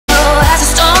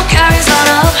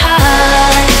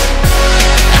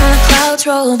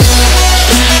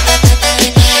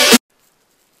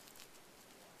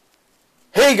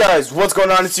Hey guys, what's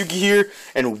going on? It's Yuki here,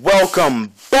 and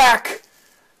welcome back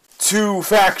to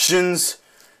Factions.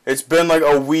 It's been like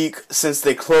a week since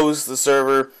they closed the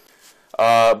server,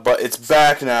 but it's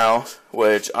back now,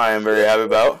 which I am very happy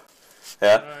about.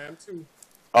 Yeah. I am too.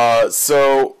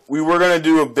 So we were gonna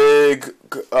do a big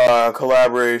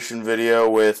collaboration video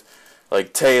with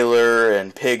like Taylor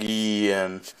and Piggy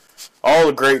and all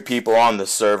the great people on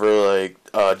this server, like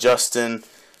Justin.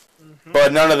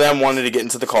 But none of them wanted to get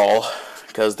into the call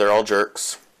because they're all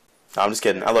jerks. No, I'm just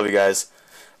kidding. I love you guys.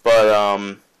 But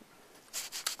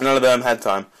none of them had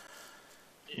time.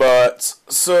 But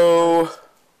so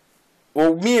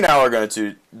what me and Al are going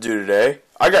to do today,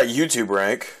 I got YouTube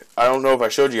rank. I don't know if I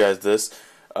showed you guys this.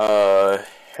 Hello.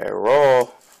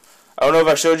 I don't know if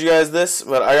I showed you guys this,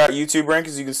 but I got YouTube rank,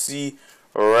 as you can see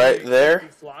right there. Can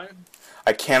you fly?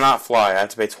 I cannot fly. I have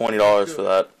to pay $20 for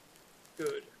that.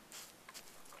 Good.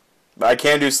 I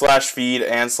can do /feed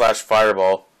and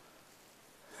 /fireball.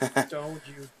 Don't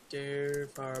you dare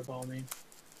fireball me.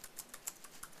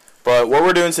 But what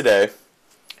we're doing today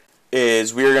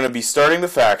is we are going to be starting the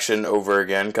faction over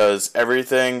again because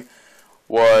everything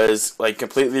was like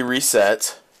completely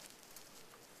reset.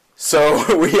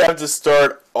 So we have to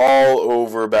start all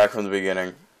over back from the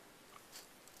beginning.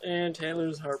 And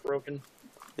Taylor's heartbroken.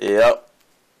 Yep.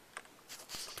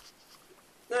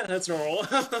 That's normal.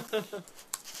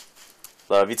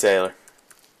 Love you, Taylor.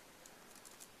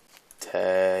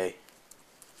 Tay.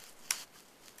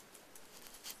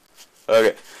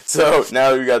 Okay, so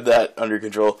now that we got that under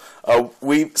control,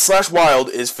 /wild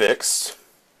is fixed.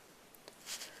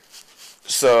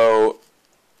 So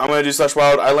I'm gonna do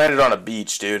 /wild. I landed on a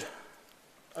beach, dude.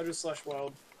 I'll do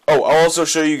 /wild. Oh, I'll also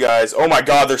show you guys. Oh my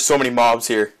God, there's so many mobs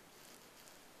here.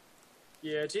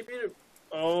 Yeah, TP to...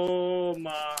 Oh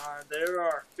my, there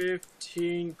are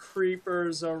 15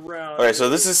 creepers around. Okay, so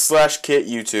this is /kit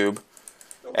YouTube,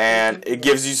 and it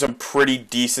gives you some pretty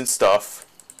decent stuff.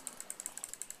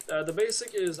 The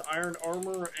basic is iron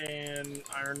armor and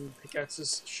iron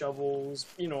pickaxes, shovels,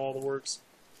 you know, all the works.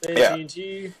 Yeah.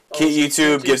 TNT, Kit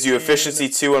YouTube gives you efficiency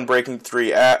 2 on breaking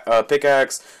 3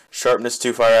 pickaxe, sharpness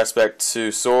 2, fire aspect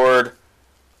 2 sword,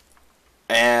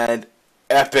 and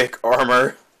epic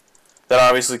armor that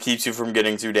obviously keeps you from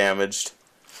getting too damaged.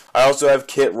 I also have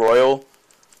Kit Royal,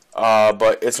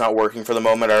 but it's not working for the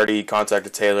moment. I already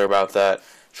contacted Taylor about that.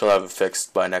 She'll have it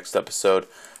fixed by next episode.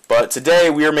 But today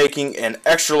we are making an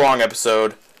extra long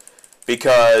episode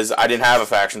because I didn't have a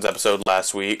Factions episode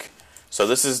last week. So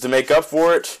this is to make up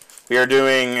for it. We are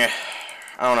doing... I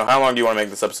don't know, how long do you want to make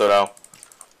this episode, Al?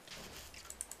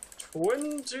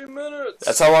 20 minutes!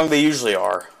 That's how long they usually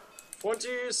are.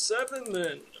 27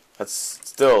 then. That's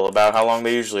still about how long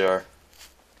they usually are.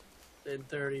 Then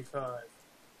 35.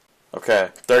 Okay,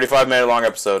 35-minute long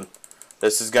episode.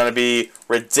 This is going to be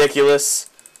ridiculous.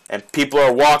 And people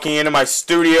are walking into my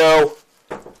studio.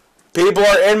 People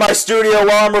are in my studio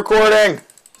while I'm recording.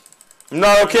 I'm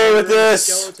not okay with this.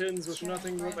 Skeletons with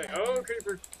nothing moving. Oh,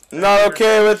 creeper. Not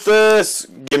okay with this.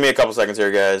 Give me a couple seconds here,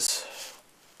 guys.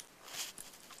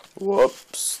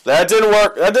 Whoops. That didn't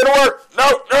work. That didn't work.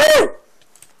 No, no.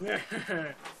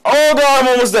 Oh, God, I'm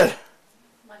almost dead.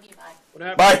 What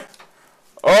happened? Bye.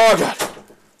 Oh, God.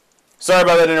 Sorry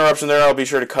about that interruption there. I'll be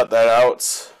sure to cut that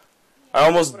out. I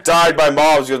almost died by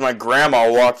mobs because my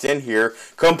grandma walked in here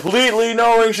completely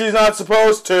knowing she's not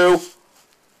supposed to.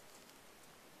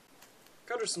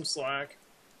 Cut her some slack.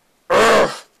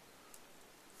 Ugh.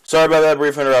 Sorry about that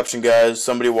brief interruption, guys.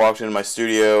 Somebody walked into my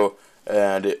studio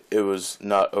and it was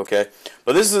not okay.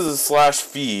 But this is a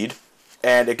 /feed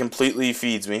and it completely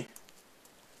feeds me.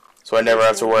 So I never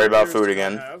have to worry about food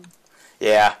again.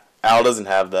 Yeah, Al doesn't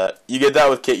have that. You get that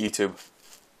with Kit YouTube.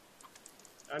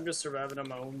 I'm just surviving on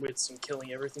my own wits and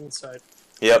killing everything inside.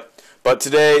 Yep. But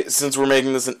today, since we're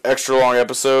making this an extra long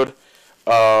episode,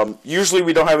 usually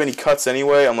we don't have any cuts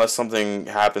anyway, unless something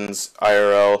happens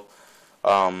IRL.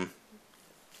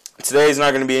 Today is not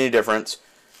going to be any different,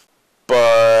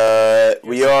 but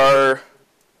we are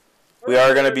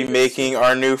going to be making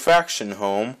our new faction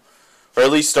home, or at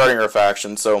least starting our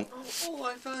faction. So. Oh,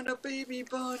 I found a baby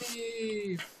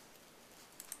bunny.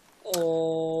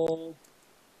 Oh.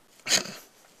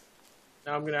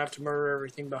 Now I'm gonna have to murder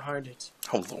everything behind it.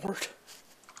 Oh Lord.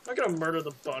 I'm not gonna murder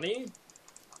the bunny.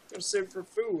 I'm gonna save it for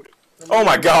food. Oh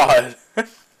my God.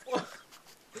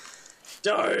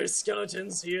 Die,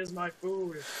 skeletons, here's my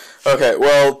food. Okay,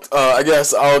 well, I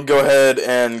guess I'll go ahead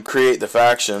and create the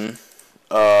faction.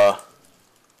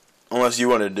 Unless you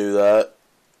want to do that.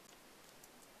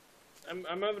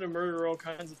 I'm having to murder all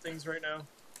kinds of things right now.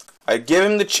 I give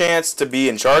him the chance to be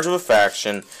in charge of a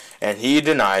faction, and he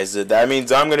denies it. That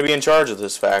means I'm going to be in charge of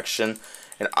this faction,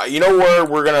 And you know where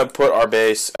we're gonna put our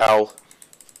base, Al?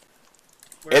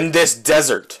 Where? In this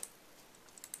desert.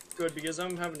 Good, because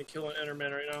I'm having to kill an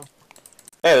Enderman right now.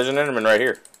 Hey, there's an Enderman right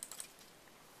here.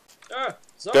 Ah!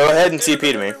 Go ahead and TP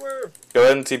to me. Everywhere. Go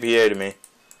ahead and TPA to me.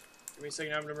 Give me a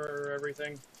second, I have to murder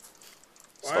everything.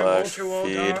 Why Slash won't you all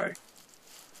feed. die?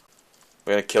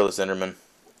 We're gonna kill this Enderman.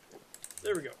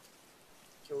 There we go.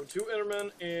 Kill 2 Endermen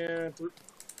and...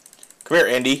 Come here,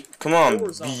 Andy. Come on.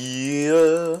 Doors on.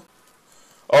 Yeah.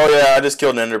 Oh yeah, I just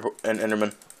killed an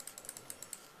Enderman.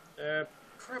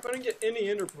 Crap, I didn't get any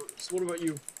Ender pearls. What about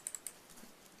you?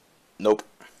 Nope.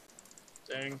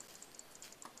 Dang.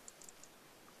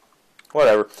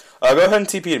 Whatever. Go ahead and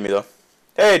TP to me though.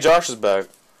 Hey, Josh is back.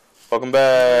 Welcome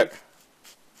back.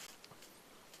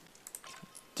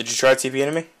 Did you try TPing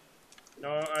to me?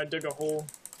 No, I dug a hole.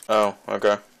 Oh,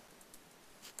 okay.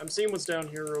 I'm seeing what's down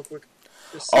here real quick.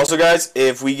 Also, guys,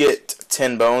 if we get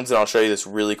 10 bones, and I'll show you this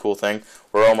really cool thing.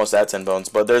 We're almost at 10 bones,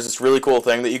 but there's this really cool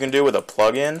thing that you can do with a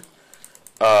plugin.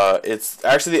 It's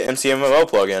actually the MCMMO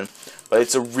plugin, but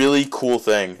it's a really cool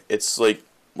thing. It's like,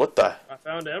 what the? I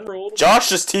found emerald. Josh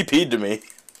just TP'd to me.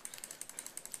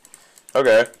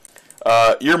 Okay.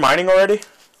 You're mining already?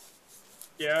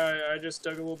 Yeah, I just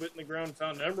dug a little bit in the ground and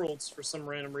found emeralds for some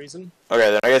random reason.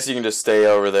 Okay, then I guess you can just stay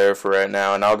over there for right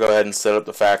now, and I'll go ahead and set up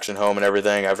the faction home and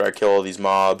everything after I kill all these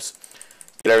mobs.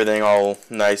 Get everything all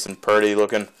nice and pretty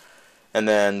looking, and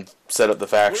then set up the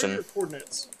faction. What are your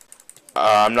coordinates?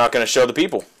 I'm not going to show the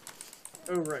people.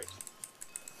 Oh, right.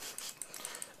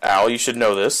 Al, you should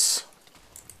know this.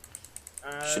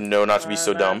 You should know not to be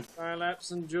so dumb. My lapse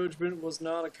in judgment was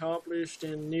not accomplished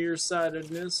in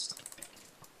nearsightedness.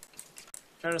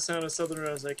 Trying to sound as southern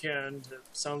as I can. It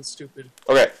sounds stupid.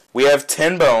 Okay, we have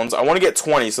 10 bones. I want to get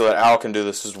 20 so that Al can do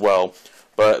this as well.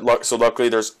 But so luckily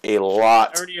there's a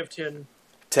lot. I already have 10.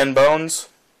 10 bones?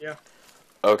 Yeah.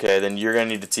 Okay, then you're going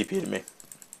to need to TP to me.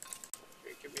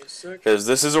 Okay, give me a sec. Because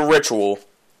this is a ritual.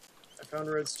 I found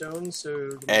redstone,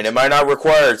 so... And it might not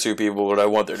require 2 people, but I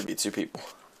want there to be 2 people.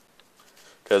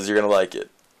 Because you're going to like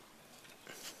it.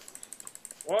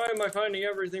 Why am I finding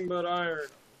everything but iron?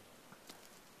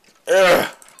 Ugh.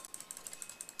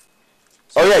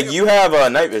 Oh yeah, you have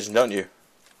night vision, don't you?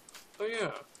 Oh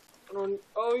yeah.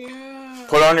 Oh yeah.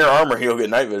 Put on your armor, you'll get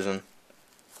night vision.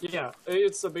 Yeah,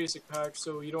 it's a basic pack,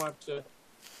 so you don't have to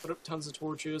put up tons of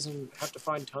torches and have to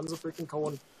find tons of freaking coal.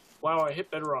 And wow, I hit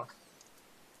bedrock.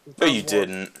 No, you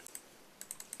didn't.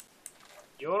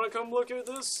 You wanna come look at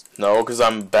this? No, because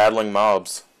I'm battling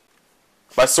mobs.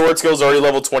 My sword skill's already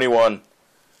level 21.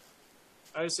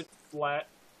 I just hit flat.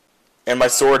 And my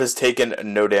sword has taken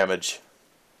no damage.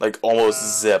 Like,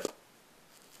 almost zip.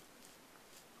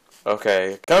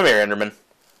 Okay, come here, Enderman.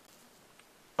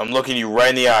 I'm looking you right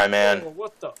in the eye, man. Oh,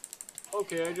 what the?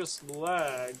 Okay, I just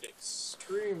lagged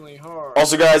extremely hard.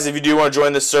 Also, guys, if you do want to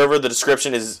join this server, the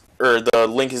description is, or the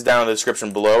link is down in the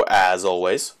description below, as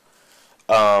always.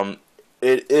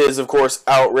 It is, of course,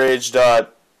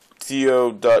 outrage.to.us.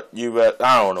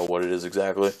 I don't know what it is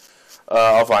exactly.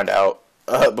 I'll find out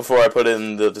before I put it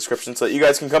in the description so that you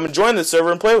guys can come and join this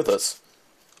server and play with us.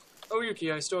 Oh, Yuki,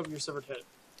 I still have your severed head.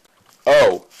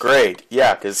 Oh, great.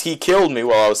 Yeah, because he killed me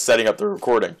while I was setting up the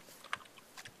recording.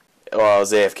 While I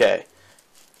was AFK.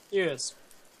 Yes.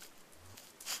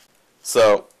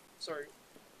 So, Sorry.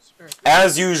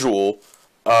 as usual,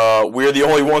 we're the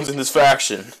only ones in this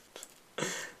faction.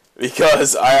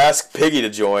 Because I asked Piggy to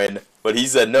join, but he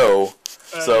said no.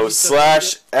 So,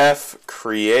 /F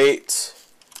create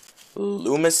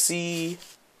Lumicy.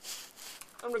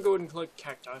 I'm gonna go ahead and collect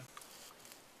cacti.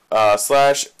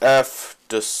 /F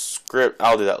descript.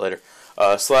 I'll do that later.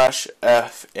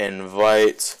 /F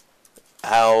invite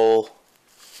Al.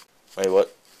 Wait,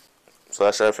 what?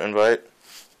 /F invite.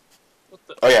 What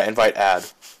the? Oh yeah, invite add.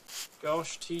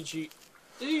 Gosh, TG.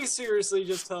 Did he seriously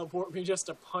just teleport me just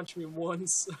to punch me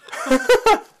once?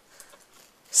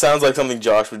 Sounds like something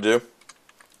Josh would do.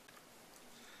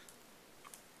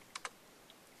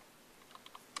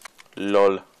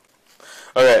 Lol.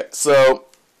 Okay, so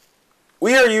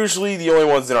we are usually the only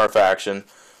ones in our faction,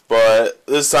 but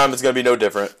this time it's gonna be no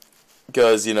different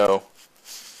because you know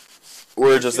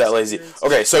we're just that lazy.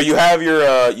 Okay, so you have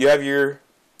your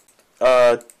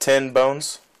 10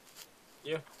 bones.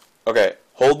 Yeah. Okay,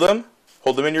 hold them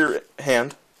in your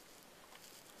hand,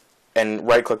 and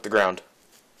right-click the ground.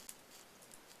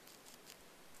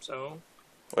 So.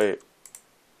 Wait.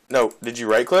 No, did you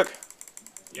right-click?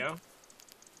 Yeah.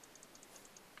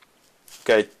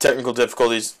 Okay, technical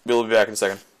difficulties. We'll be back in a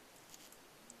second.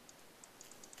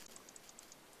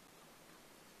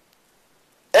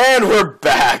 And we're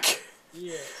back!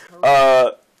 Yeah.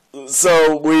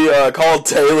 So we called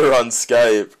Taylor on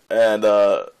Skype, and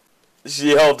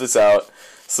she helped us out.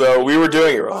 So we were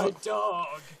doing it wrong. My dog.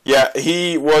 Yeah,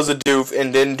 he was a doof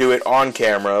and didn't do it on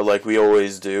camera like we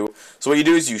always do. So what you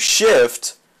do is you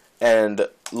shift and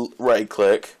right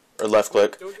click or left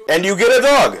click, and you get a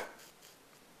dog.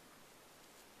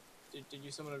 Did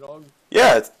you summon a dog?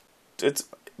 Yeah, it's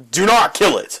do not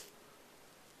kill it.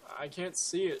 I can't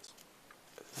see it.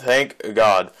 Thank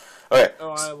God. Okay.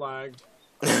 Oh, I lagged.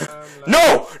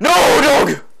 No,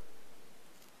 dog.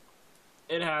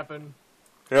 It happened.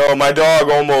 No, my dog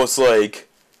almost like.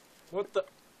 What the?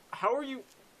 How are you?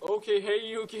 Okay, hey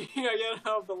Yuki, I get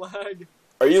out of the lag.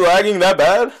 Are you lagging that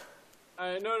bad?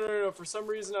 No. For some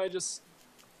reason, I just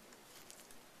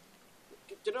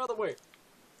get out of the way.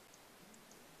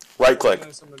 Right click.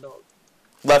 I summoned a dog.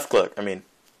 Left click. I mean.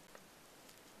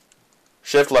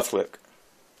 Shift left click.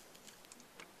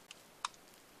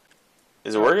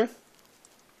 Is it working?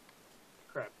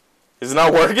 Crap. Is it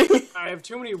not working? I have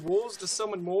too many wolves to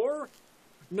summon more?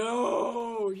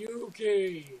 No,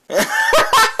 Yuki! You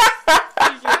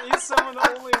summon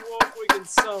the only wolf we can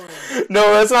summon.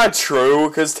 No, that's not true,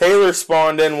 because Taylor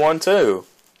spawned in one too.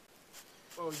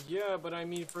 Oh yeah, but I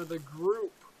mean for the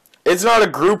group. It's not a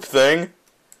group thing.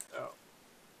 Oh.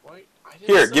 What? I didn't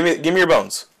Here, summon give me your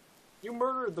bones. You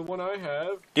murdered the one I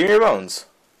have. Give me your bones.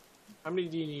 How many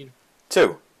do you need?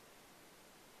 2.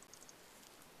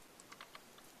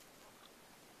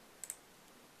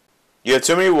 You have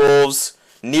too many wolves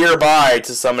nearby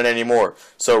to summon any more.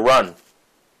 So run.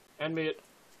 Hand me it.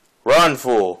 Run,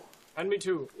 fool. Hand me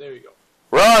 2. There you go.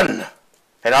 Run!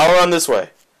 And I'll run this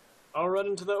way. I'll run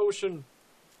into the ocean.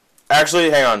 Actually,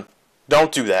 hang on.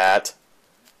 Don't do that.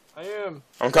 I am.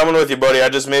 I'm coming with you, buddy. I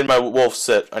just made my wolf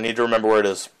sit. I need to remember where it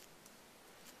is.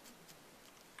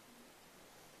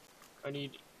 I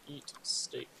need to eat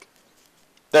steak.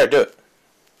 There, do it.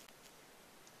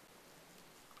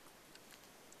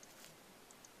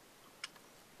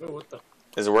 Oh, what the?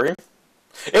 Is it working?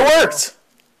 It worked!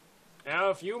 Now,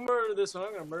 if you murder this one,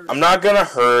 I'm gonna murder. I'm not gonna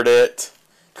hurt it.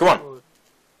 Come on.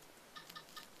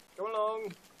 Come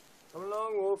along. Come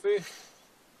along, Wolfie.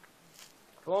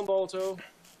 Come on, Balto.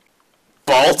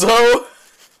 Balto?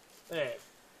 Hey,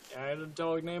 I had a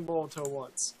dog named Balto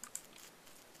once.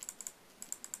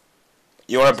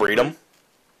 You wanna breed them?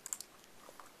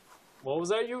 What was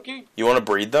that, Yuki? You wanna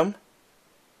breed them?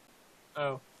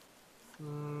 Oh.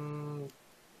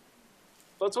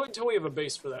 Let's wait until we have a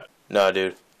base for that. No,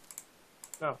 dude.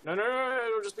 No.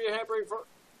 It'll just be a handbrake for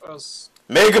us.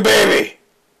 Make a baby!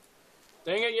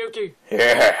 Dang it, Yuki.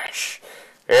 Yes.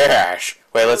 Yes.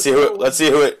 Wait, let's see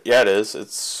who it, yeah, it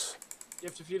is. You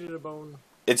have to feed it a bone.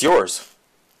 It's yours.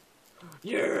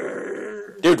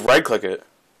 Yeah. Dude, right click it.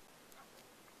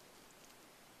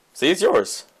 See, it's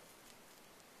yours.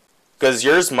 Cause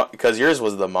yours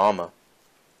was the mama.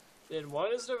 Then why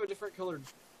does it have a different colored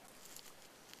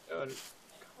color?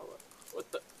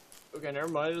 What the? Okay, never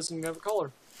mind. It doesn't even have a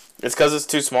color. It's cause it's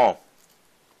too small.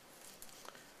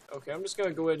 Okay, I'm just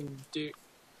gonna go ahead and dig.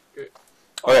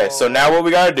 Okay, so now what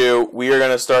we gotta do, we are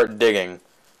gonna start digging.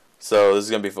 So this is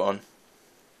gonna be fun.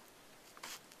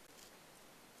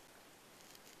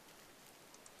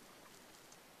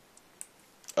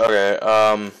 Okay,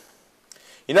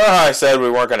 you know how I said we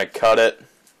weren't gonna cut it?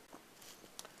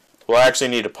 We'll actually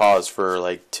need to pause for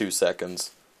like 2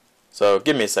 seconds. So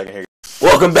give me a second here.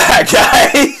 Welcome back,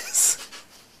 guys!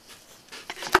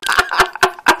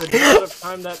 Could not have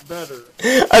timed that better.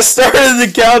 I started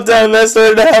the countdown and I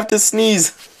started to have to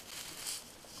sneeze.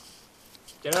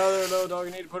 Get out of there, though, dog.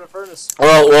 You need to put a furnace.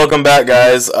 Well, welcome back,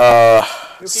 guys.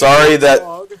 Sorry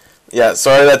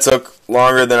that took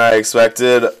longer than I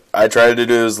expected. I tried to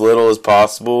do as little as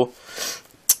possible.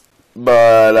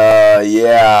 But,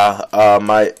 yeah,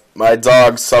 my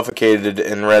dog suffocated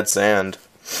in red sand.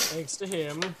 Thanks to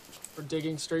him for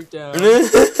digging straight down.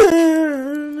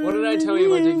 What did I tell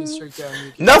you about digging straight down,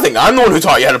 Yuki? Nothing. I'm the one who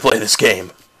taught you how to play this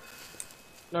game.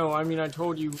 No, I mean I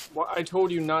told you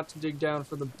not to dig down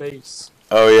for the base.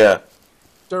 Oh, yeah.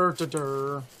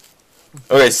 Dur.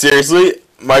 Okay, seriously,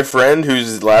 my friend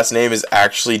whose last name is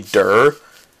actually Durr,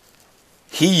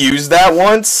 he used that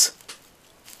once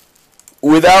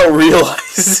without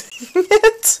realizing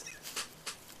it.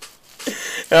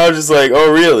 And I was just like,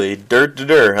 oh, really?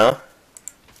 Dur, huh?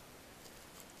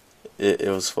 It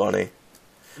was funny.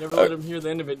 Never let him hear the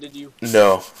end of it, did you?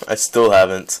 No, I still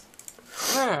haven't.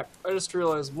 Crap! I just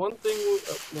realized one thing.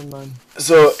 Oh, never mind.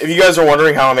 So, if you guys are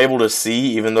wondering how I'm able to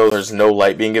see, even though there's no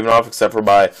light being given off except for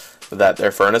by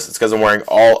their furnace, it's because I'm wearing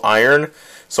all iron,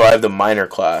 so I have the miner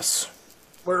class.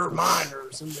 We're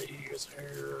miners in these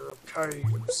here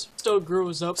caves. Still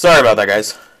grows up. Sorry about that,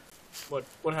 guys. What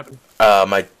happened?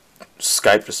 My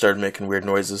Skype just started making weird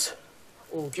noises.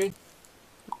 Okay.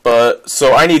 But,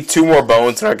 so I need 2 more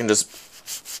bones and I can just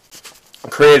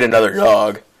create another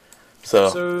dog.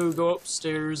 So go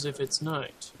upstairs if it's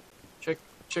night.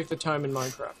 Check the time in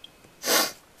Minecraft.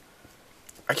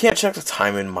 I can't check the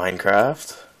time in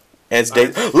Minecraft. And it's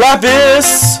day.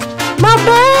 Lapis! My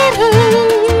bad!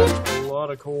 A lot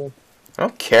of coal. I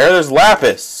don't care, there's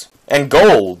lapis. And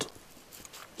gold.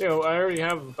 Yo, I already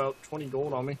have about 20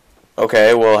 gold on me.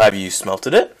 Okay, well, have you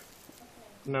smelted it?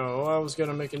 No, I was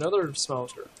gonna make another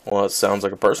smelter. Well, it sounds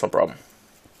like a personal problem.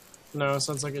 No, it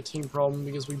sounds like a team problem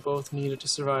because we both need it to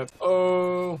survive.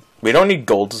 Oh. We don't need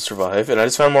gold to survive, and I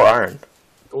just found more iron.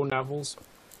 Golden apples.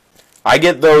 I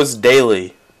get those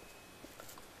daily.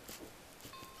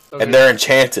 Okay. And they're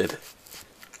enchanted.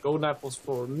 Golden apples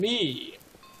for me.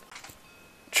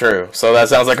 True. So that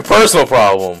sounds like a personal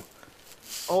problem.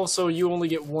 Also, you only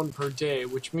get 1 per day,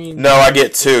 which means... No, I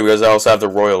get 2 because I also have the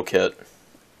royal kit.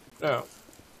 Oh.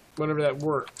 Whenever that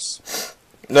works.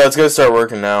 No, it's gonna start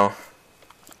working now.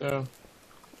 Yeah.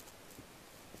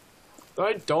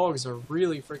 My dogs are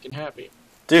really freaking happy.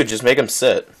 Dude, just make them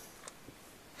sit.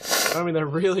 I mean, they're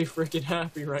really freaking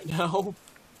happy right now.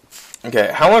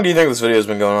 Okay, how long do you think this video has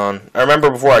been going on? I remember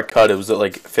before I cut it was at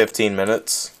like 15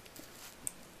 minutes.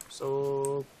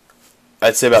 So...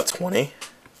 I'd say about 20.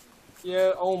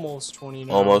 Yeah, almost 20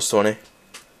 now. Almost 20.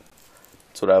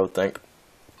 That's what I would think.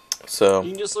 So...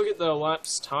 You can just look at the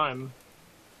elapsed time.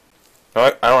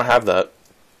 No, I don't have that.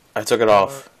 I took it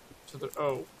off.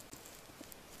 Oh.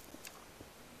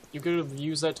 You could have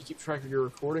used that to keep track of your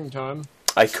recording time.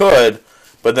 I could,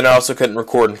 but then I also couldn't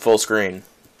record in full screen.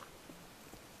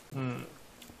 Hmm.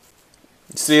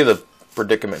 See the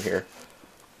predicament here.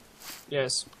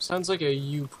 Yes, sounds like a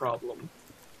you problem.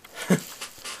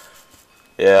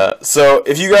 Yeah, so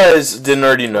if you guys didn't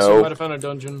already So know... you might have found a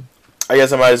dungeon. I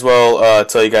guess I might as well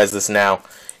tell you guys this now.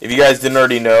 If you guys didn't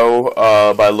already know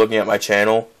by looking at my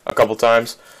channel a couple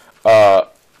times,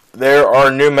 there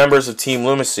are new members of Team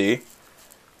Lumicy,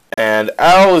 and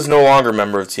Al is no longer a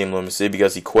member of Team Lumicy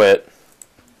because he quit.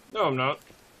 No, I'm not.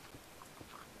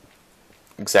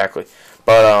 Exactly.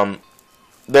 But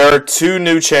there are 2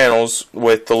 new channels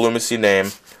with the Lumicy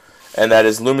name, and that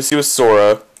is Lumicy with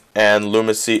Sora and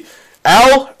Lumicy...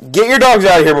 Al, get your dogs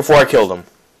out of here before I kill them.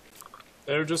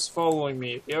 They're just following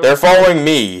me. They're following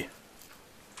me.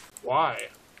 Why?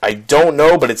 I don't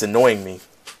know, but it's annoying me.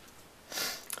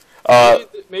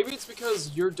 Maybe it's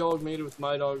because your dog mated with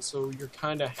my dog, so you're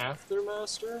kind of half their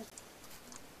master?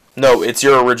 No, it's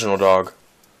your original dog.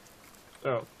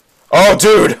 Oh. Oh,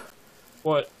 dude!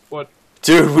 What?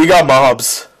 Dude, we got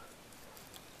mobs.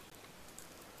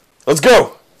 Let's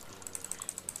go!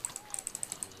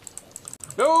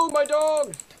 No, my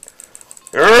dog!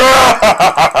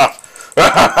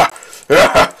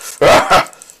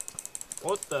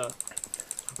 What the?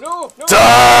 No!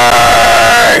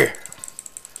 Die!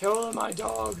 Kill my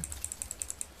dog!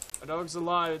 My dog's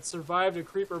alive. It survived a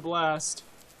creeper blast.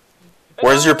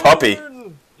 Where's your puppy?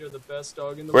 You're the best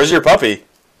dog in the Where's your world. puppy?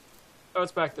 Oh,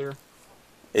 it's back there.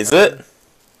 Is it?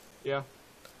 Yeah.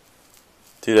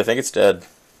 Dude, I think it's dead.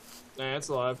 Nah, it's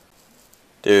alive.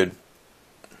 Dude.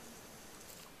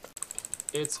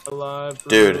 It's alive, bro.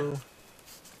 Dude.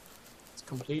 It's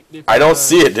completely I don't fine.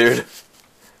 see it, dude.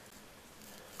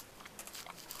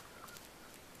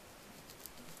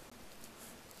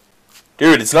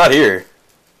 Dude, it's not here.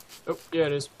 Oh, yeah,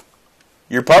 it is.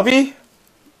 Your puppy?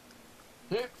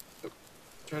 Yeah.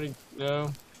 Oh,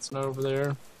 no, it's not over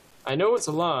there. I know it's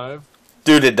alive.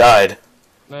 Dude, it died.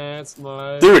 Nah, it's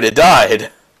alive. Dude, it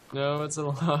died. No, it's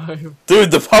alive.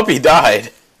 Dude, the puppy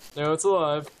died. No, it's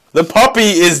alive. The puppy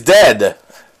is dead.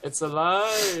 It's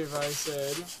alive, I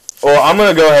said. Well, I'm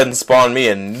gonna go ahead and spawn me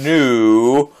a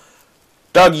new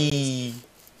doggy.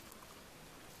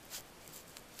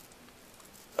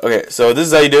 Okay, so this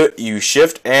is how you do it. You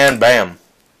shift and bam.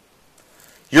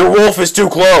 Your wolf is too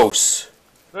close.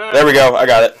 There we go. I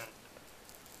got it.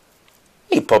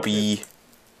 Hey, puppy.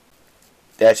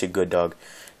 That's a good dog.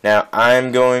 Now,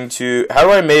 I'm going to... How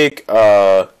do I make... do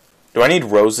I need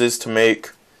roses to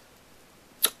make...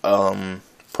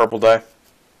 purple dye?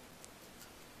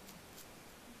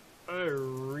 I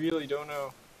really don't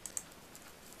know.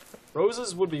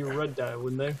 Roses would be red dye,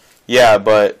 wouldn't they? Yeah,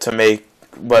 but to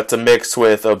mix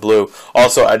with blue.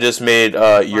 Also, I just made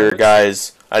your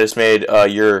guys. I just made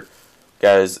your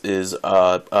guys is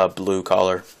a blue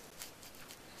collar.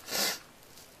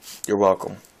 You're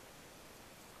welcome.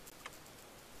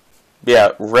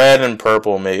 Yeah, red and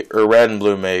purple make, or red and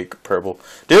blue make purple.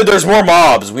 Dude, there's more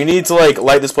mobs. We need to like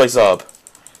light this place up.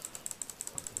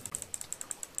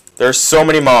 There's so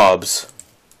many mobs.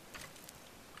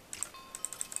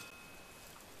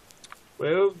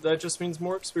 Well, that just means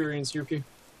more experience, Yuki.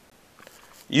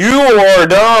 You are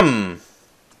dumb!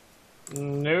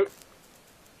 Nope.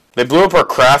 They blew up our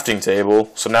crafting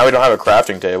table, so now we don't have a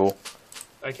crafting table.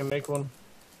 I can make one.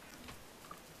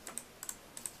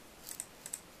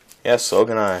 Yes, so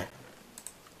can I.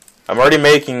 I'm already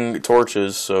making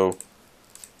torches, so...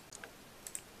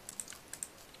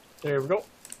 There we go.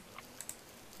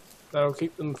 That'll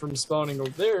keep them from spawning over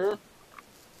there.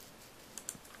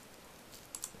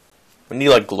 We need,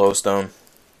 like, glowstone.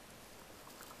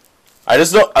 I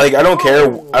just don't, like, I don't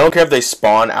care if they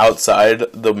spawn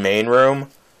outside the main room.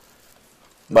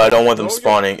 But I don't want them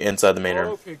spawning inside the main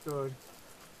room. Okay, good.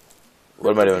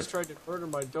 What am I doing? I just tried to murder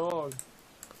my dog.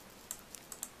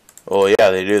 Well, yeah,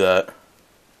 they do that.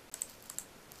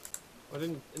 I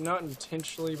didn't, not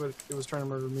intentionally, but it was trying to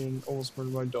murder me and almost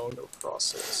murdered my dog in the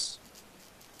process.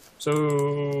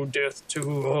 So, death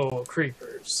to all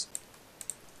creepers.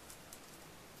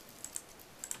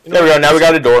 There we go, now we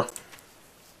got a door.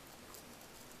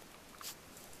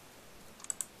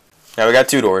 Now we got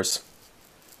 2 doors.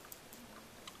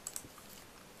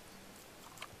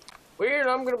 Weird,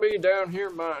 I'm gonna be down here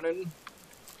mining.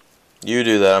 You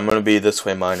do that, I'm gonna be this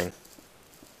way mining.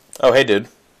 Oh, hey, dude.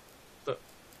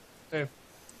 Hey.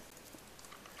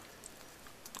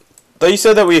 Thought you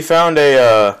said that we found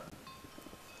a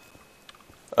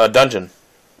dungeon.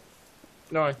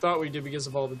 No, I thought we did because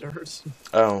of all the dirt.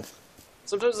 Oh.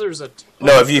 Sometimes there's a ton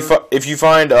No, of dirt. if you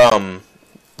find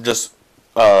just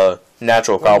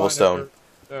natural cobblestone,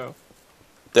 Oh.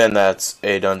 then that's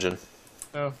a dungeon.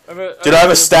 Oh. Dude, I have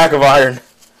a stack of iron.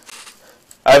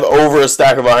 I have over a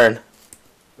stack of iron.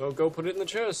 Well, go put it in the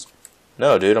chest.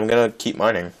 No, dude, I'm gonna keep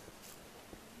mining.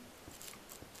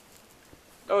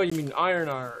 Oh, you mean iron?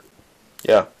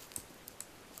 Yeah.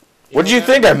 What did you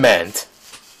think I meant?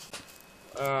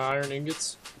 Iron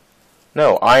ingots.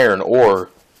 No, iron ore.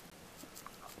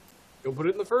 Go put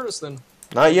it in the furnace then.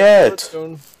 Not yet.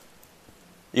 Redstone.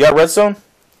 You got redstone?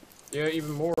 Yeah,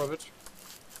 even more of it.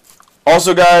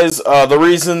 Also, guys, the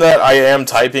reason that I am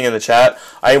typing in the chat,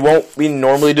 I won't be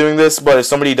normally doing this, but if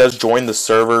somebody does join the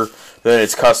server, then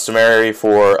it's customary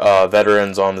for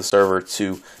veterans on the server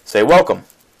to say welcome.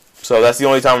 So that's the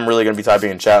only time I'm really going to be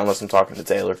typing in chat unless I'm talking to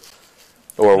Taylor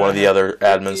or one of the other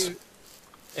admins.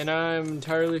 And I'm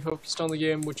entirely focused on the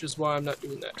game, which is why I'm not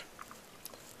doing that.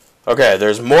 Okay,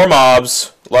 there's more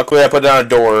mobs. Luckily, I put down a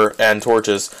door and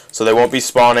torches, so they won't be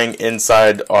spawning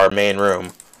inside our main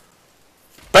room.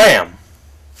 Bam!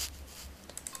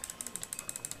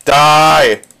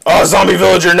 Die! Oh, zombie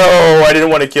villager, no! I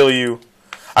didn't want to kill you.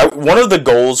 One of the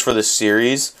goals for this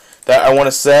series that I want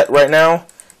to set right now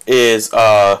is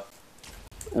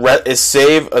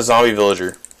save a zombie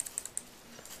villager.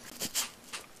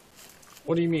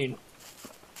 What do you mean?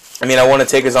 I mean, I want to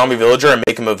take a zombie villager and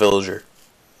make him a villager.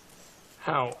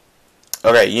 How?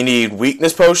 Okay, you need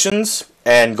weakness potions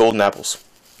and golden apples.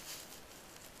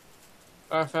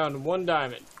 I found 1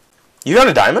 diamond. You got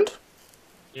a diamond?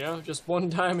 Yeah, just 1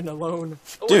 diamond alone.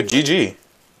 Oh, Dude, wait, GG.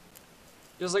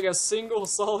 just like a single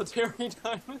solitary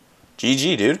diamond?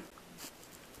 GG, dude.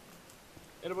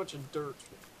 And a bunch of dirt.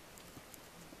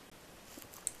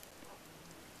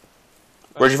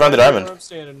 Where'd you find the diamond? Where I'm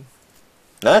standing.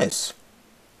 Nice.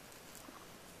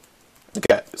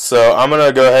 Okay, so I'm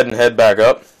gonna go ahead and head back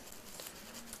up.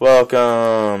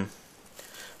 Welcome.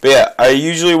 But yeah, I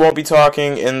usually won't be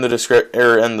talking in the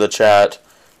in the chat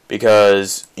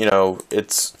because, you know,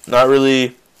 it's not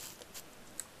really,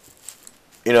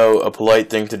 you know, a polite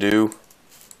thing to do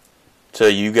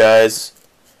to you guys.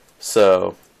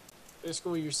 So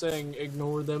basically, you're saying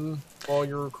ignore them while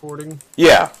you're recording?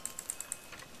 Yeah.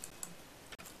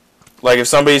 Like, if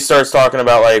somebody starts talking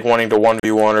about, like, wanting to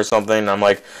 1v1 or something, I'm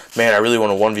like, man, I really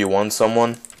want to 1v1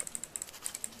 someone,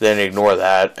 then ignore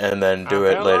that, and then do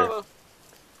it later.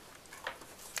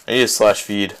 I need to /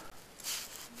 feed.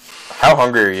 How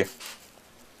hungry are you?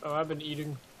 Oh, I've been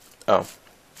eating. Oh.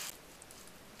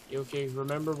 Okay,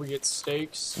 remember we get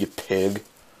steaks? You pig.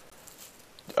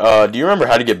 Do you remember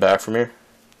how to get back from here?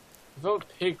 If I would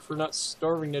pig for not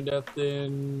starving to death,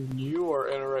 then you are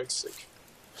anorexic.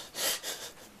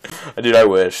 Dude, I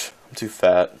wish. I'm too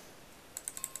fat.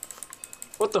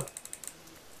 What the?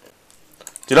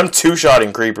 Dude, I'm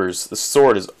 2-shotting creepers. The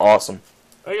sword is awesome.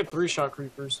 I get 3-shot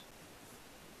creepers.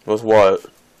 With what?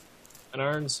 An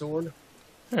iron sword.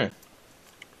 So,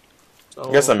 So,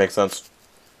 I guess that makes sense.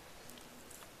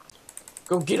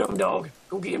 go get him, dog.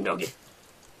 Go get him, doggy.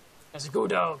 That's a go,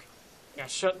 dog.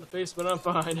 Got shot in the face, but I'm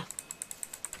fine.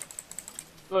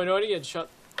 Oh, no, I didn't get shot.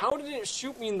 How did it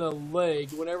shoot me in the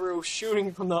leg whenever it was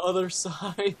shooting from the other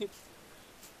side?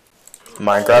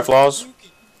 Minecraft laws?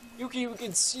 Yuki, we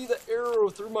can see the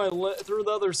arrow through through the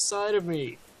other side of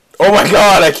me. Oh my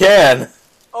god, I can!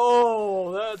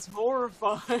 Oh, that's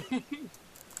horrifying. Here,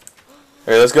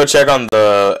 let's go check on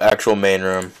the actual main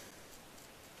room.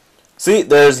 See,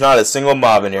 there's not a single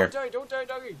mob in here. Don't die,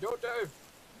 doggy, don't die.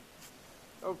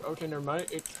 Oh, okay, never mind.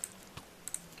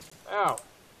 Ow.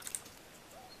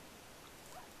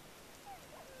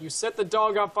 You set the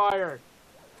dog on fire.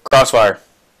 Crossfire.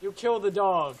 You killed the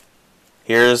dog.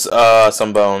 Here's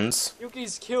some bones.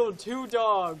 Yuki's killed 2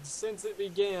 dogs since it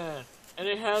began. And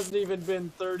it hasn't even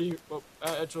been 30... Well,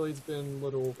 actually, it's been a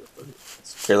little over 30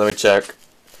 minutes. Here, let me check.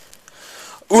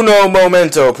 Uno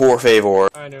momento, por favor.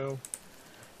 I know.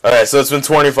 Alright, so it's been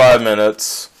 25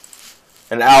 minutes.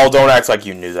 And Al, don't act like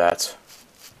you knew that.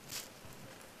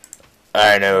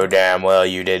 I know damn well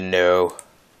you didn't know.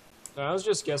 No, I was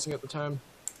just guessing at the time.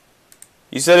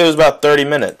 You said it was about 30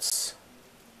 minutes.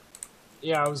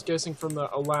 Yeah, I was guessing from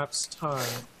the elapsed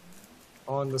time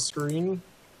on the screen.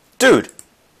 Dude!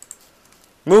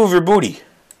 Move your booty.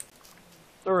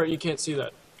 Alright, you can't see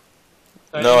that.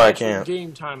 No, I can't.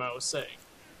 Game time, I was saying.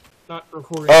 Not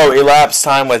recording. Oh, elapsed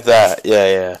time with that.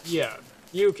 Yeah. Yeah.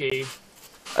 Yuki.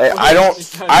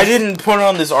 I didn't put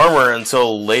on this armor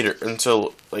until later,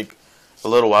 like a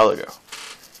little while ago.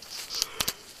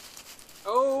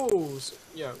 Oh, so,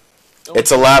 yeah.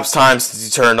 It's elapsed time since you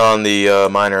turned on the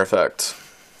minor effect.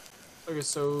 Okay,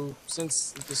 so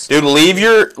since this... Dude, leave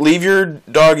your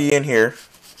doggy in here.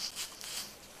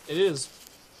 It is.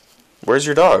 Where's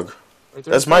your dog? Right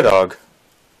there. That's my dog.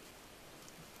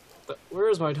 Where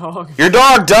is my dog? Your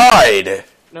dog died!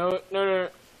 No.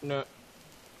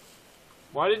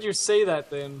 Why did you say that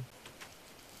then?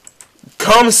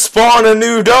 Come spawn a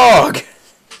new dog!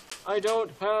 I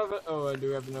don't have... Oh, I do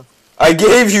have enough. I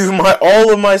gave you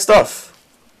all of my stuff.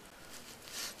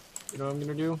 You know what I'm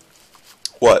gonna do?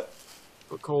 What?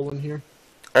 Put coal in here.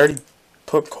 I already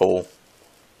put coal.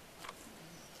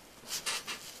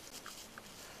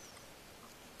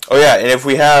 Oh yeah, and if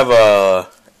we have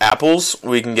apples,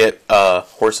 we can get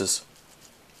horses.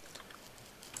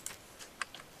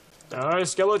 Die,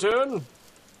 skeleton!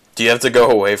 Do you have to go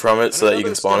away from it so that you Another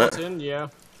can spawn skeleton, yeah.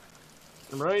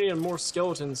 I'm running into more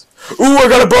skeletons. it? Ooh, I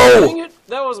got a bow! Dang it!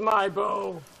 That was my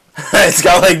bow! It's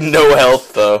got like no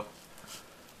health though.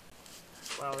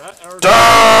 Wow, that arrow...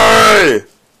 Die!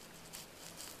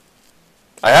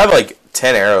 I have like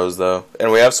 10 arrows though,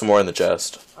 and we have some more in the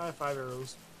chest. I have 5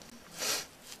 arrows.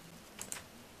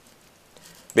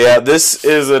 But yeah, this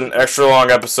is an extra long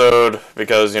episode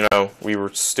because, you know, we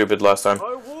were stupid last time.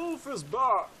 My wolf is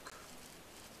back!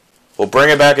 We'll bring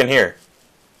it back in here.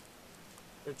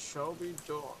 It shall be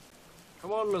done.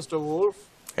 Come on, Mr. Wolf.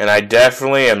 And I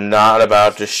definitely am not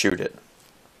about to shoot it.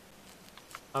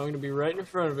 I'm gonna be right in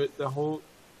front of it the whole...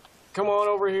 Come on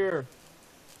over here.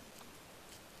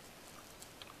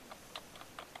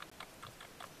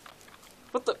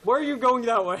 What the... Where are you going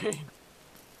that way?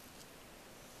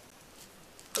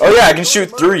 Oh yeah, I can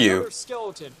shoot through you.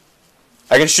 Skeleton.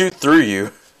 I can shoot through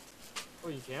you. Oh,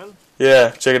 you can?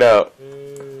 Yeah, check it out.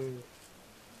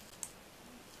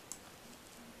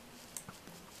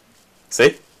 See?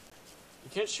 You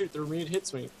can't shoot through me, it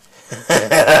hits me.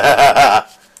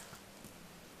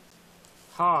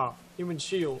 Ha! Human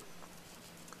shield.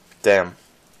 Damn.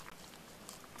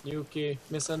 Yuki,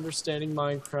 misunderstanding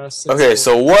Minecraft. Okay,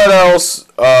 so what else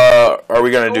are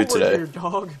we gonna do today? Your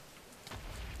dog.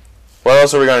 What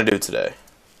else are we gonna do today?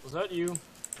 Was that you?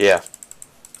 Yeah.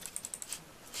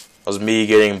 That was me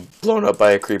getting blown up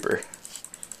by a creeper.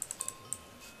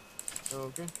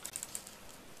 Okay.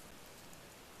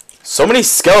 So many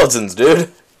skeletons,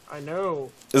 dude. I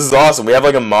know. This is awesome. We have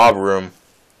like a mob room.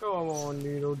 Come on,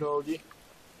 little doggy.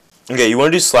 Okay, you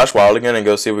want to do /wild again and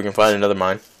go see if we can find another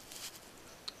mine?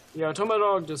 Yeah, I told my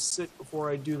dog to sit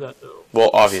before I do that, though. Well,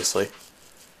 obviously.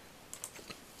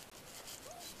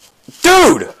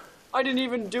 Dude! I didn't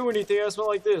even do anything. I went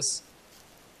like this.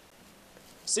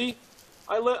 See?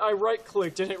 I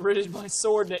right-clicked and it raised my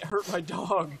sword and it hurt my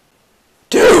dog.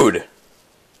 Dude!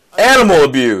 Animal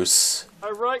abuse! I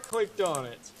right-clicked on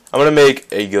it. I'm gonna make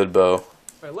a good bow.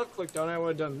 If I left-clicked on it, I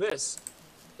would have done this.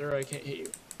 There, I can't hit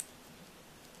you.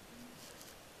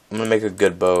 I'm gonna make a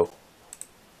good bow.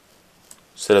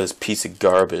 Instead of this piece of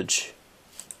garbage.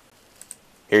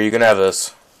 Here, you can have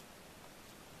this.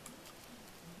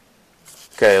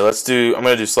 Okay, let's do, I'm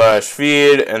gonna do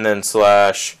 /feed and then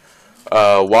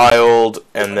 /wild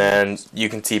and then you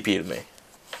can TP to me.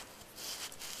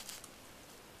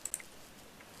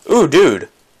 Ooh, dude.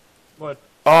 What?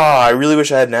 Ah, I really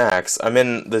wish I had an axe. I'm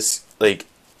in this, like,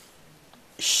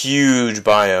 huge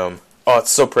biome. Oh,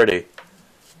 it's so pretty.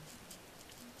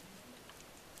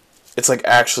 It's, like,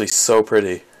 actually so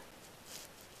pretty.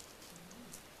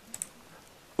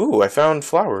 Ooh, I found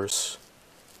flowers.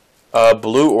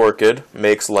 Blue orchid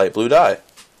makes light blue dye.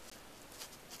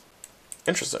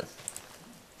 Interesting.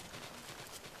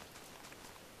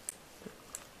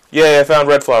 Yay, I found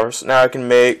red flowers. Now I can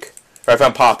make... Or I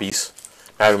found poppies.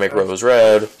 Now I can make rose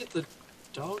red. Get the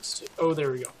dogs to... Oh,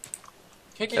 there we go.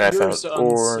 Can't And I get found yours to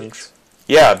orange. unsit.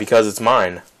 Yeah, because it's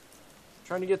mine.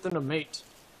 Trying to get them to mate.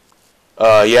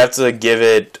 You have to give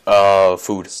it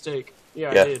food. Steak.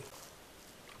 Yeah, Yeah. I did.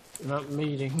 They're not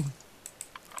mating.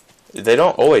 They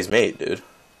don't always mate, dude.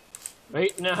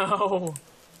 Mate now.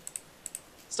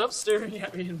 Stop staring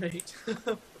at me and mate.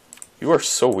 You are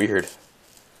so weird.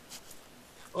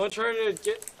 I'm trying to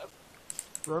get...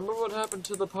 Remember what happened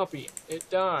to the puppy? It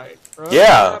died. Remember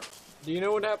Yeah. Do you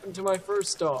know what happened to my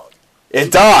first dog?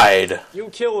 It died. You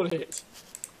killed it.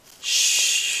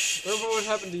 Shh. Remember what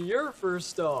happened to your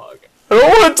first dog? I don't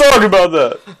want to talk about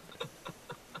that.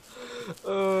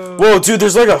 Whoa, dude,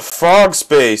 there's like a frog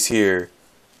space here.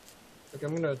 Okay,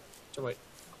 I'm gonna tell my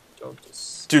dog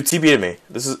to... Dude, TP to me.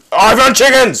 This is... Oh, I found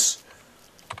chickens!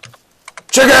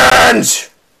 Chickens!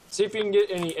 See if you can get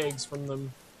any eggs from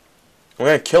them. I'm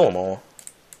gonna kill them all.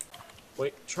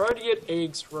 Wait, try to get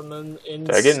eggs from them instead.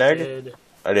 Did I get an egg?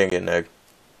 I didn't get an egg.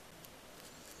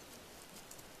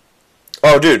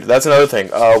 Oh, dude, that's another thing.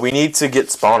 We need to get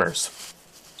spawners.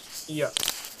 Yeah,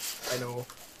 I know.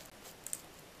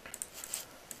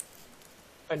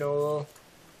 I know.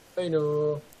 I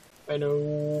know. I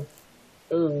know.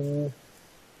 Oh.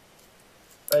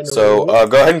 I know. So,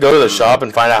 go ahead and go to the shop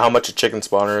and find out how much a chicken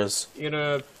spawner is. You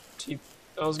gonna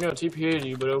I was gonna TPA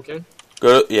you, but okay.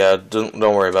 Go to, yeah, don't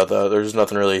worry about that. There's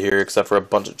nothing really here except for a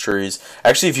bunch of trees.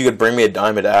 Actually, if you could bring me a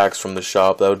diamond axe from the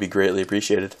shop, that would be greatly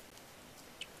appreciated.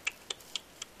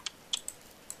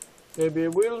 Maybe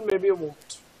it will, maybe it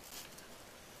won't.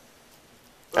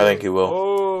 I think you will.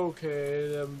 Okay,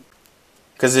 then.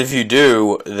 Because if you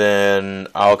do, then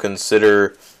I'll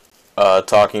consider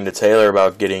talking to Taylor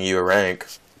about getting you a rank.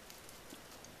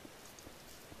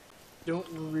 Don't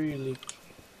really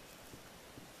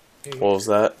care. What was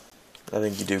that? I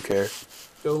think you do care.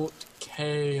 Don't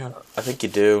care. I think you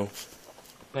do.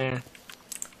 Nah.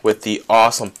 With the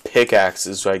awesome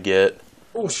pickaxes I get.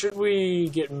 Oh, should we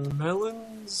get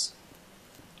melons?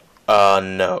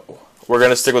 No. We're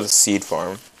gonna stick with a seed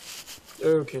farm.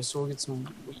 Okay, so we'll get some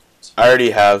wheat. I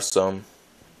already have some.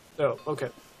 Oh, okay.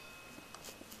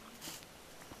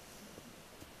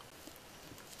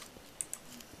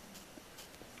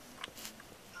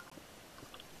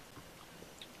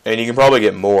 And you can probably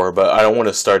get more, but I don't want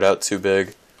to start out too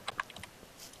big.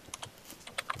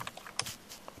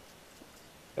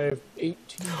 I have 18.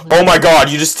 Oh my god,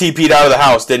 you just TP'd out of the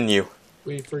house, didn't you?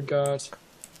 We forgot.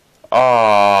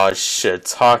 Aw, shit.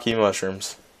 It's hockey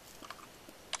mushrooms.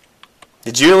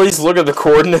 Did you at least look at the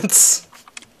coordinates?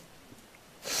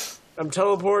 I'm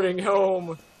teleporting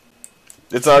home.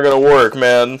 It's not gonna work,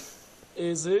 man.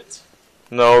 Is it?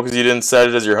 No, because you didn't set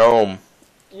it as your home.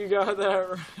 You got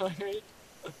that right.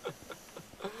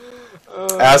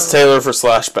 Ask Taylor for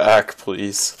 /back,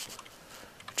 please.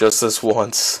 Just this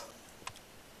once.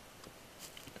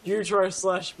 You try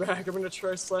 /back. I'm gonna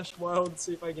try /wild and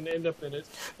see if I can end up in it.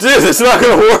 Dude, it's not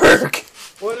gonna work!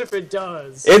 What if it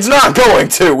does? It's not going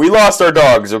to! We lost our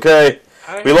dogs, okay?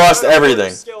 We lost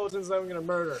everything. Skeletons I'm gonna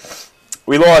murder.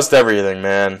 We lost everything,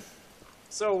 man.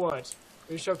 So what?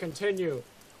 We shall continue.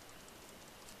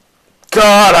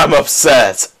 God, I'm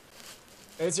upset!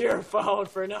 It's your fault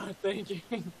for not thinking.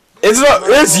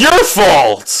 It's your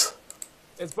fault!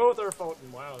 It's both our fault.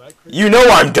 And wow, that. You know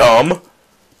I'm dumb.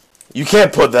 You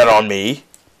can't put that on me.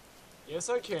 Yes,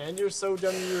 I can. You're so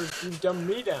dumb. You've dumbed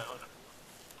me down.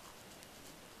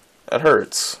 That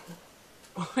hurts.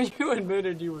 You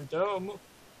admitted you were dumb.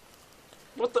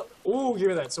 What the? Ooh, give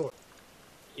me that sword.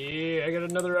 Yeah, I got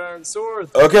another iron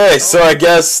sword. Okay, so I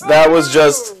guess that was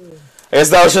just... I guess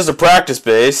that was just a practice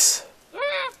base.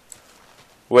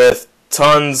 With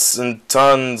tons and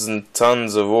tons and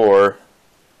tons of ore.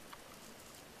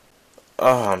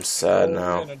 Oh, I'm sad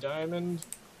now. And a diamond.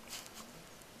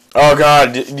 Oh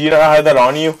god, do you not have that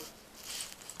on you?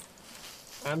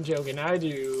 I'm joking, I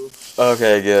do.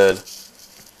 Okay, good.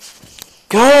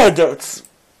 God, that's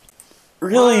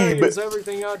really... Why is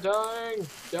everything not dying?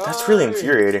 That's really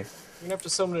infuriating. You're gonna have to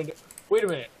summon a... Wait a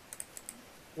minute.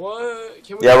 What?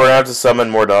 Can we... Yeah, we're gonna have to summon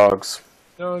more dogs.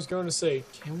 No, I was going to say,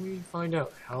 can we find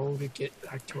out how to get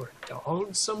back to our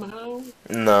dogs somehow?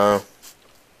 No.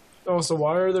 Oh, so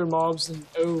why are there mobs?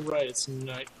 Oh, right, it's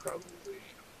night, probably.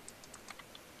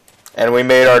 And we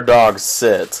made our dogs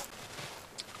sit.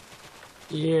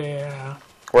 Yeah.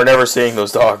 We're never seeing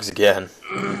those dogs again.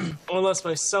 Unless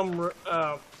by some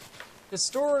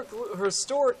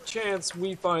historic chance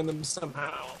we find them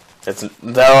somehow.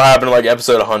 That'll happen in like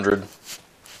episode 100.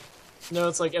 No,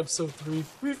 it's like episode 3.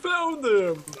 We found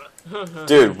them!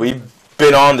 Dude, we've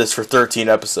been on this for 13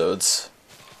 episodes.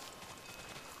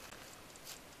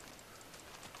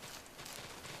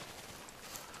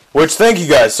 Which, thank you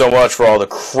guys so much for all the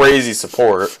crazy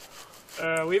support.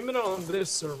 We've been on this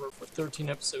server for 13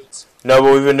 episodes. No,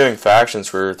 but we've been doing factions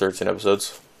for 13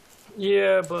 episodes.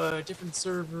 Yeah, but different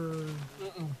server.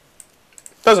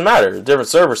 Doesn't matter. Different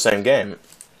server, same game.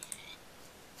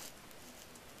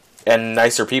 And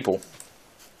nicer people.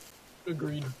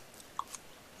 Agreed.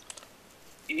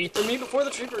 Eat the meat before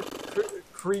the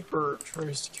creeper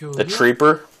tries to kill you. The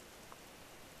Treeper?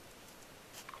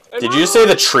 Did you say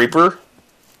the Treeper?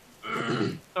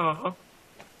 Uh-huh.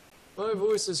 My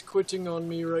voice is quitting on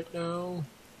me right now.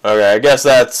 Okay, I guess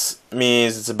that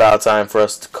means it's about time for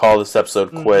us to call this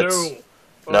episode quits.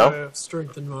 No? I have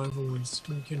strengthened my voice.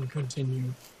 We can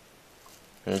continue.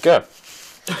 Okay.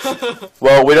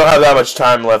 Well, we don't have that much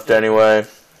time left anyway.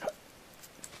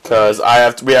 Because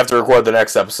we have to record the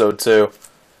next episode too.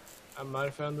 I might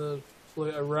have found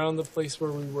around the place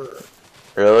where we were.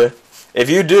 Really? If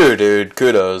you do, dude,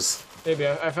 kudos. Maybe.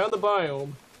 I found the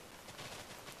biome.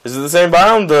 Is it the same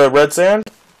biome, the red sand?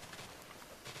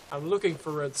 I'm looking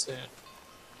for red sand.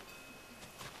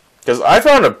 Because I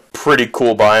found a pretty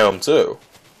cool biome too.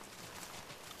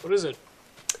 What is it?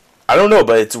 I don't know,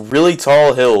 but it's really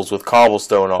tall hills with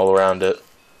cobblestone all around it.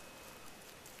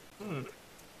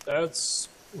 That's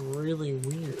really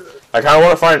weird. I kind of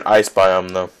want to find an ice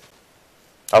biome though.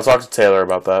 I'll talk to Taylor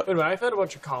about that. Wait a minute, I've had a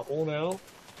bunch of cobble now.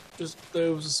 Just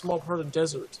there was a small part of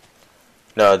desert.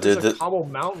 No, There's dude. a cobble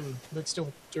mountain mixed in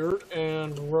with dirt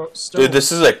and stone. Dude,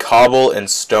 this is a cobble and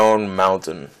stone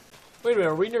mountain. Wait a minute,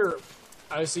 are we near...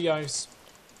 I see ice.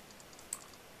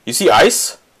 You see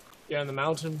ice? Yeah, in the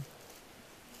mountain.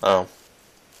 Oh.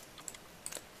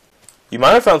 You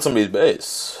might have found somebody's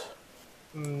base.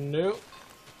 Nope.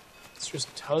 It's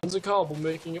just tons of cobble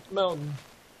making up the mountain,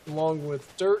 along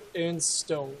with dirt and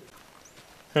stone.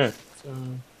 So...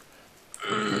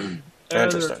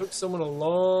 Either it took someone a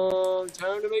long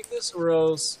time to make this, or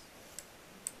else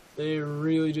they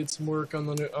really did some work on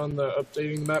the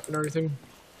updating the map and everything.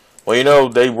 Well, you know,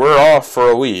 they were off for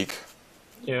a week.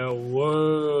 Yeah,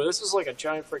 whoa, this is like a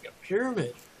giant freaking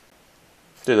pyramid.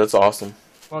 Dude, that's awesome.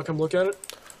 Wanna come look at it?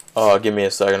 Give me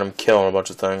a second. I'm killing a bunch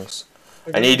of things.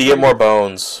 I need to get more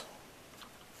bones.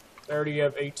 I already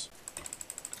have 8.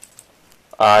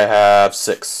 I have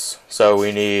 6. So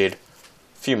we need a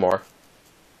few more.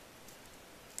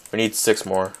 We need 6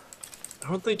 more. I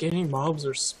don't think any mobs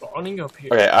are spawning up here.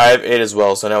 Okay, I have 8 as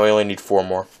well, so now we only need 4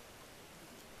 more.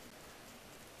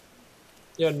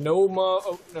 Yeah, no mob.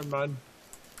 Oh, never mind.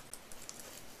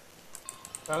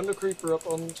 Found a creeper up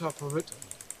on the top of it.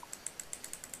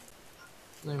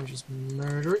 Let me just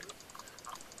murder it.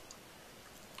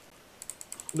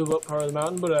 Move up part of the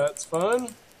mountain, but that's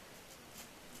fine.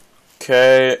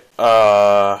 Okay,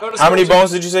 how many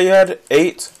bones did you say you had?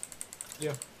 8?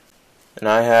 Yeah. And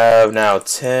I have now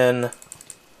 10.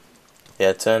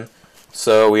 Yeah, 10.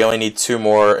 So we only need 2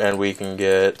 more and we can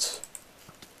get...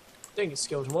 Dang it,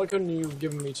 skeleton. Why couldn't you have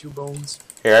given me 2 bones?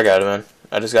 Here, I got it, man.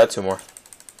 I just got 2 more.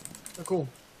 Oh, cool.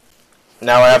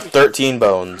 Now I have 13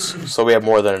 bones, so we have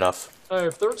more than enough. I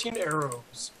have 13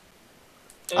 arrows.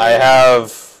 And I have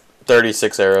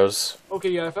 36 arrows. okay,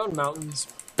 yeah, I found mountains.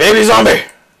 Baby zombie!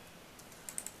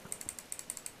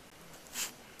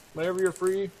 Whenever you're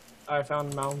free, I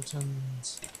found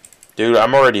mountains. Dude,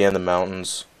 I'm already in the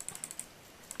mountains.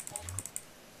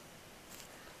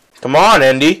 Come on,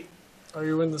 Andy. Are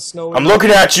you in the snow? I'm looking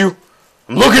at you.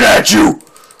 I'm looking at you.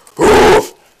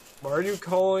 Why are you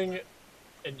calling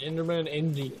an Enderman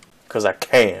Indian? Because I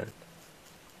can.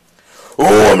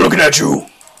 Oh, I'm looking at you.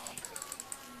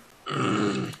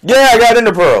 Yeah, I got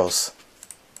ender pearls.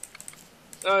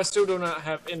 I still do not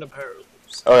have ender pearls.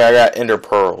 Oh, yeah, I got ender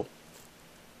pearl.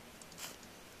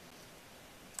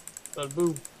 But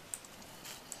boo.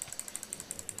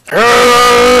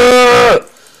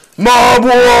 Mob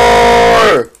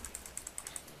war!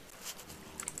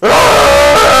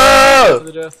 To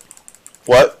the death.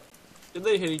 What? Did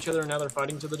they hit each other and now they're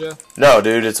fighting to the death? No,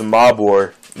 dude, it's a mob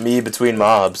war. Me between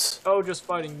mobs. Oh, just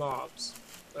fighting mobs.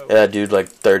 Oh. Yeah, dude, like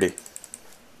 30.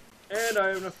 And I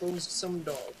have enough bones to summon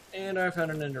dog. And I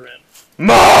found an Enderman.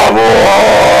 Mob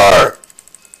war!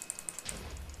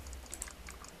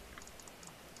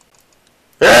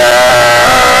 Yeah!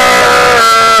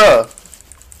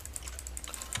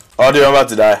 Oh, dude, I'm about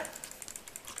to die.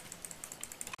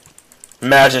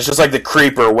 Imagine, it's just like the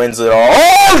creeper wins it all.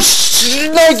 Oh,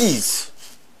 Nikes!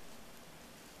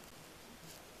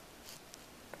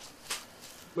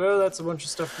 Well, that's a bunch of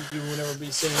stuff you will never be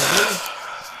seeing again.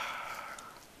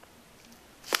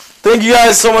 Thank you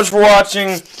guys so much for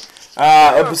watching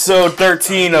episode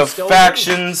 13 of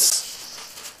Factions.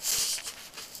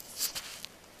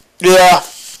 Yeah.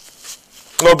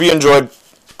 Hope you enjoyed.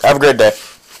 Have a great day.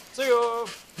 See ya.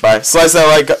 Bye. Slice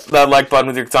that like button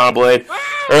with your katana blade,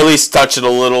 or at least touch it a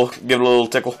little, give it a little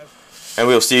tickle, and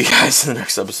we'll see you guys in the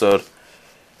next episode.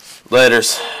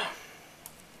 Laters.